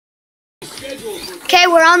Okay,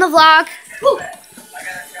 we're on the vlog.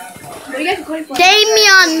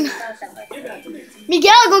 Damien.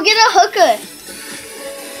 Miguel, go get a hooker.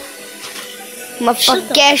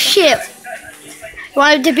 Motherfucker shit. You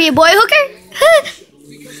want it to be a boy hooker?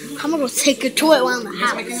 I'm gonna go take a toy around the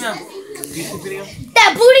house.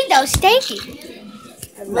 That booty though, stanky.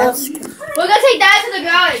 We're gonna take that to the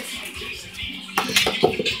garage.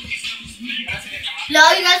 No,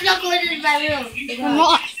 you guys are not going to my room. I'm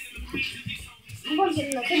not. I'm going to get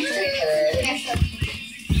in the kitchen.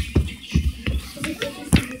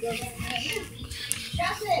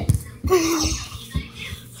 That's it.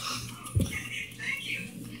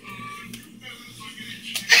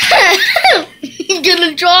 You're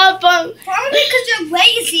gonna drop them. Probably because you're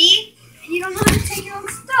lazy and you don't know how to take your own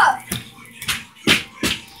stuff.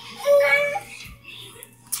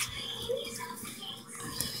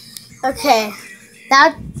 Okay,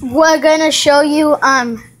 that we're gonna show you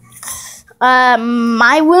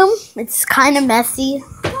my room. It's kind of messy.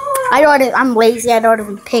 I'm lazy. I don't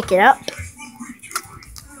even pick it up.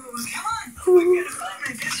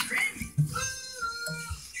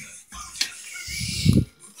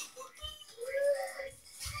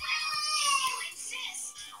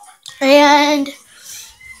 And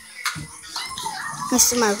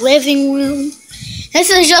this is my living room. This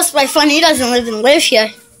is just my friend. He doesn't live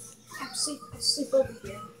here. Sleep over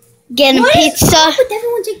here. Getting pizza. Why would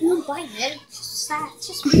everyone take one bite, man? It's just sad. It's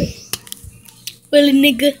just weird. Really,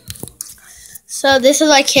 nigga. So this is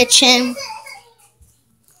our kitchen.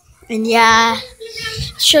 And yeah,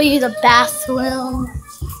 show you the bathroom.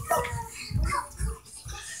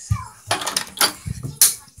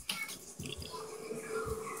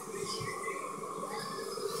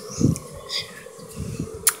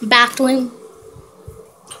 Bathroom.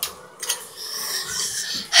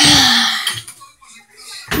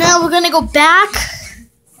 Now we're gonna go back.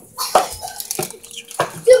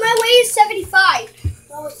 Dude, my weight is 75.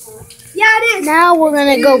 No, it's not. Yeah, it is. Now we're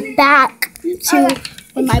gonna go back to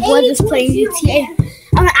when my brother's playing GTA.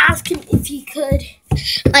 I'm gonna ask him if he could,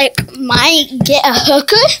 get a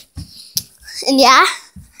hooker. And yeah.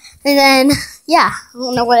 And then, yeah, I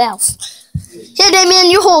don't know what else. Here, Damien,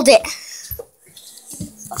 you hold it.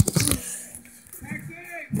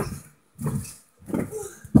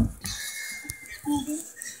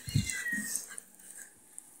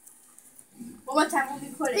 One more time, let me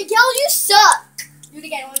put it. Miguel, you suck. Do it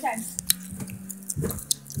again, one more time.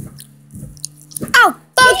 Ow,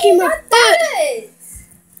 fuck you, my butt.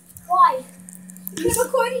 Why? You're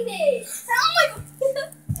recording it. Oh my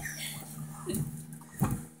god.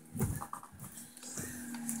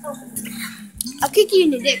 I'll kick you in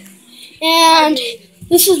the dick. And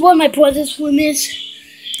this is what my brother's room is.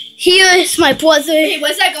 Here is my brother. Hey,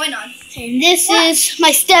 what's that going on? And this is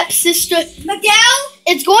my stepsister. Miguel?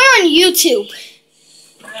 It's going on YouTube.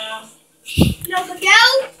 No,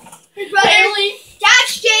 Miguel? His brother? Family.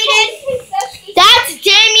 That's Jaden. That's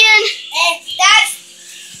Damien. And that's...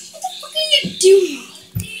 What the fuck are you doing?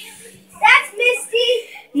 That's Misty.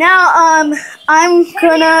 Now, I'm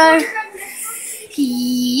gonna...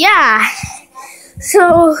 Yeah.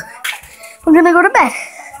 So, I'm gonna go to bed.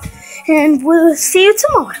 And we'll see you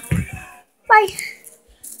tomorrow. Bye.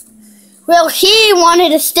 Well, he wanted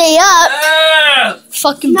to stay up.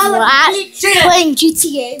 Fucking brat. Playing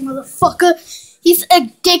GTA, motherfucker. He's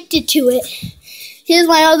addicted to it. Here's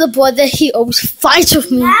my other brother. He always fights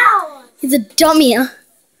with me. Ow. He's a dummy.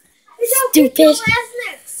 Stupid.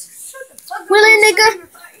 Really, nigga?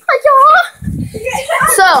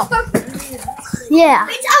 So, yeah.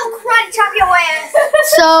 It's all crunch up your ass.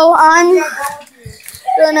 So, I'm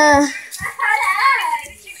gonna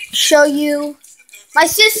show you my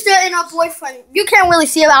sister and her boyfriend. You can't really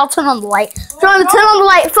see it. I'll turn on the light. Turn on the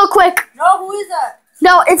light real quick. No, who is that?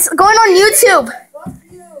 No, it's going on YouTube.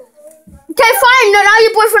 Okay, fine. No, now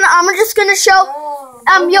your boyfriend. I'm just gonna show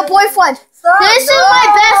your boyfriend. This is my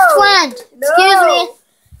best friend. Excuse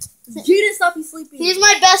me. Judas, stop you sleeping. He's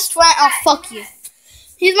my best friend. Oh, fuck you.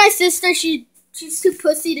 He's my sister. She's too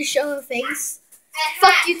pussy to show her face.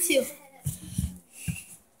 Fuck you too.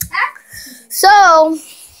 So,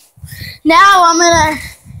 now I'm gonna...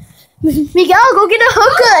 Miguel, go get a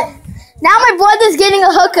hooker. Now my brother's getting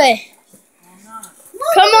a hooker.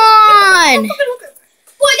 Come on.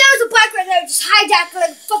 Boy, that was a black red that just hijacked like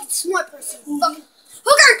a fucking smart person. Fucking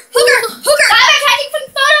hooker! Stop attacking from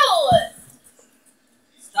photo!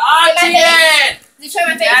 Stop it! Did you show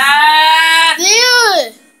my face? Yeah.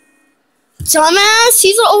 Dude. Dumbass,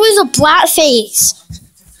 he's always a black face.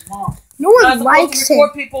 Mom. No one likes him.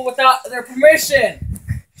 Record people without their permission.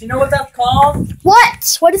 Do you know what that's called?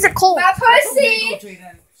 What? What is it called? My pussy!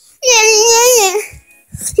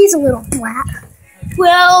 He's a little brat.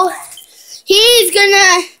 Well, he's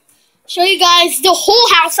gonna show you guys the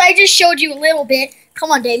whole house. I just showed you a little bit.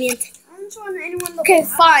 Come on, Damien. I don't want anyone to Okay,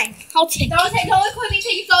 fine. I'll take it. Don't record me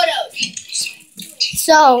taking photos.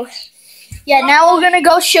 So, yeah, now we're gonna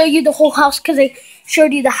go show you the whole house because I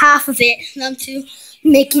showed you the half of it. Them two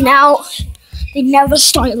making out. They never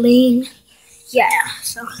start laying. Yeah,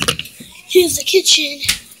 so here's the kitchen.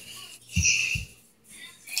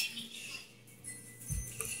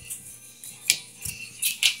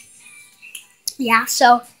 Yeah,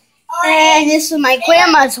 so, and this is my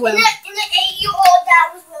grandma's room. And the 8-year-old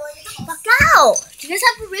dad was willing to Fuck out! Do you guys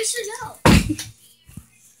have permission? No.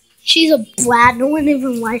 She's a brat. No one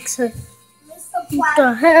even likes her. Mr. What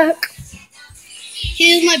the heck?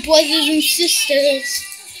 Here's my brothers and sisters.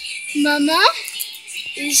 Mama,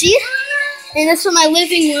 Izzy, and this is my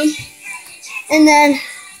living room. And then,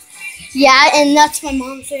 yeah, and that's my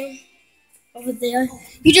mom's room over there.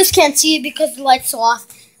 You just can't see it because the lights are off.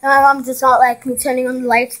 And my mom does not like me turning on the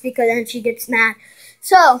lights because then she gets mad.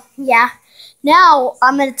 So, yeah. Now,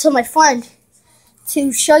 I'm going to tell my friend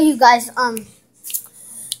to show you guys, oh,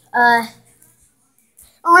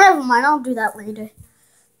 never mind. I'll do that later.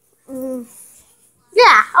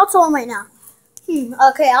 Yeah, I'll tell him right now.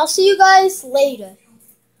 Okay, I'll see you guys later.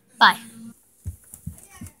 Bye.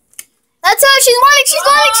 That's her. She's running. She's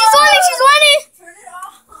running. She's running. She's running. Turn it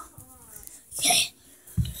off. Okay.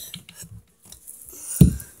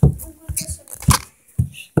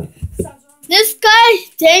 This guy,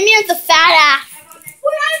 Damien's a fat ass.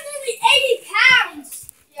 We're only 80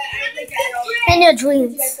 pounds. Yeah, I think I know. In your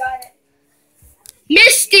dreams. I got it.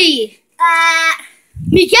 Misty.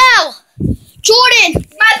 Miguel. Jordan.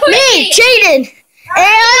 Me. Jaden.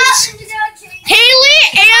 And Haley.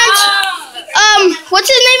 And, what's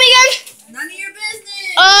his name again? None of your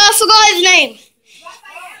business. I forgot his name.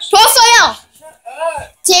 Raphael.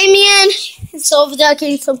 Damien is over there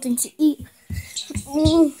getting something to eat.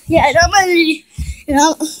 Yeah, and I'm already,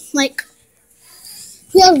 like,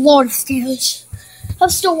 we have a lot of stairs. I'm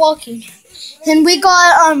still walking. And we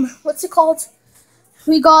got, what's it called?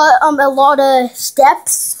 We got, a lot of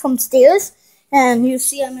steps from stairs. And you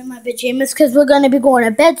see I'm in my pajamas because we're going to be going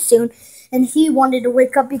to bed soon. And he wanted to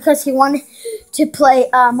wake up because he wanted to play,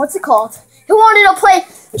 what's it called? He wanted to play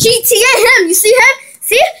GTA. Him, you see him?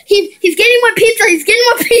 See? He's getting more pizza. He's getting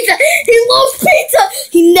more pizza. He loves pizza.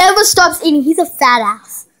 He never stops eating. He's a fat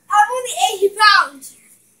ass. I'm only 80 pounds.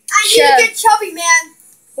 I Sure. need to get chubby, man.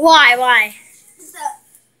 Why? Why? What's that?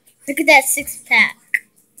 Look at that six-pack.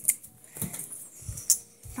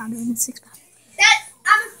 Not even a six-pack.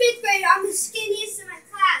 I'm a 5th grader. I'm the skinniest in my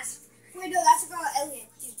class. Wait, no, that's a girl, Elliot.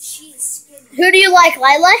 Dude, she's skinny. Who do you like,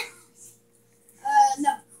 Lila?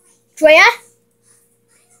 No. Drea?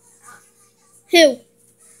 Who?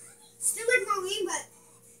 Still like Marlene, but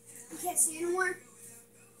you can't see anymore.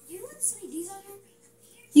 Do you want some IDs on her?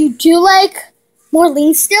 You do like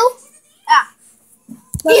Marlene still? Yeah.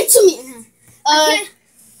 Give it to me.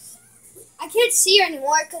 I can't see her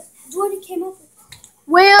anymore because Jordan came up with it.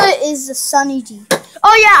 Where is the Sunny D?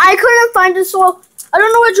 Oh yeah, I couldn't find it, so I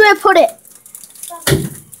don't know where Drea put it.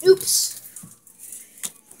 Oops.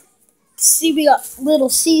 See, we got Little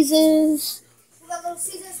Caesars. We got Little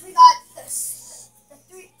Caesars. We got the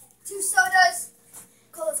 2 sodas.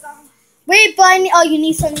 Cola's gone. Wait, but oh, you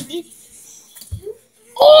need Sunny D?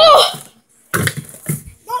 Oh!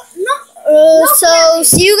 So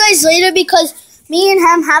see you guys later because me and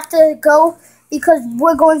him have to go because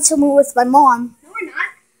we're going somewhere with my mom. No, we're not.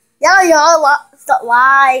 Yeah, stop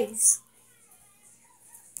lies.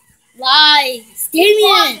 Lies.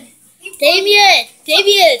 Damien. Damien.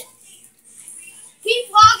 Damien. Keep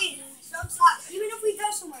vlogging. Stop. Even if we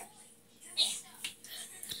go somewhere.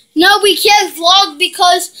 No, we can't vlog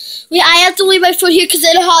because I have to leave my phone here because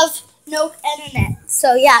I don't have no internet.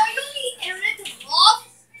 So yeah. I don't need internet to vlog.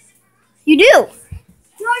 You do.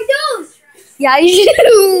 No, I don't. Yeah, you do.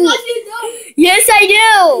 No, you don't. Yes, I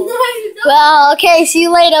do. No, you don't. Well, okay. See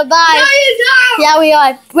you later. Bye. No, you don't. Yeah, we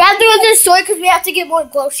are. We have to go to the store because we have to get more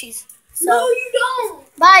groceries. So, No, you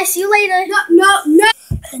don't. bye. See you later. No.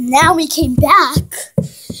 And now we came back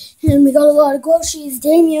and we got a lot of groceries.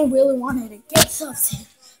 Damien really wanted to get something,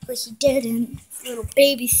 but he didn't. Little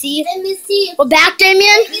baby seed. Let me see. We're back,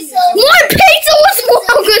 Damien. So, More pizza was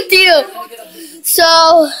wrong with you.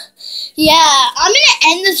 So, yeah, I'm going to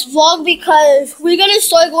end this vlog because we're going to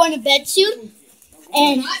start going to bed soon.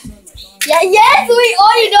 And, yes, we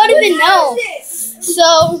already don't even know.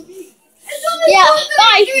 So, yeah,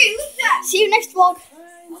 bye. See you next vlog.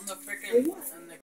 I'm the freaking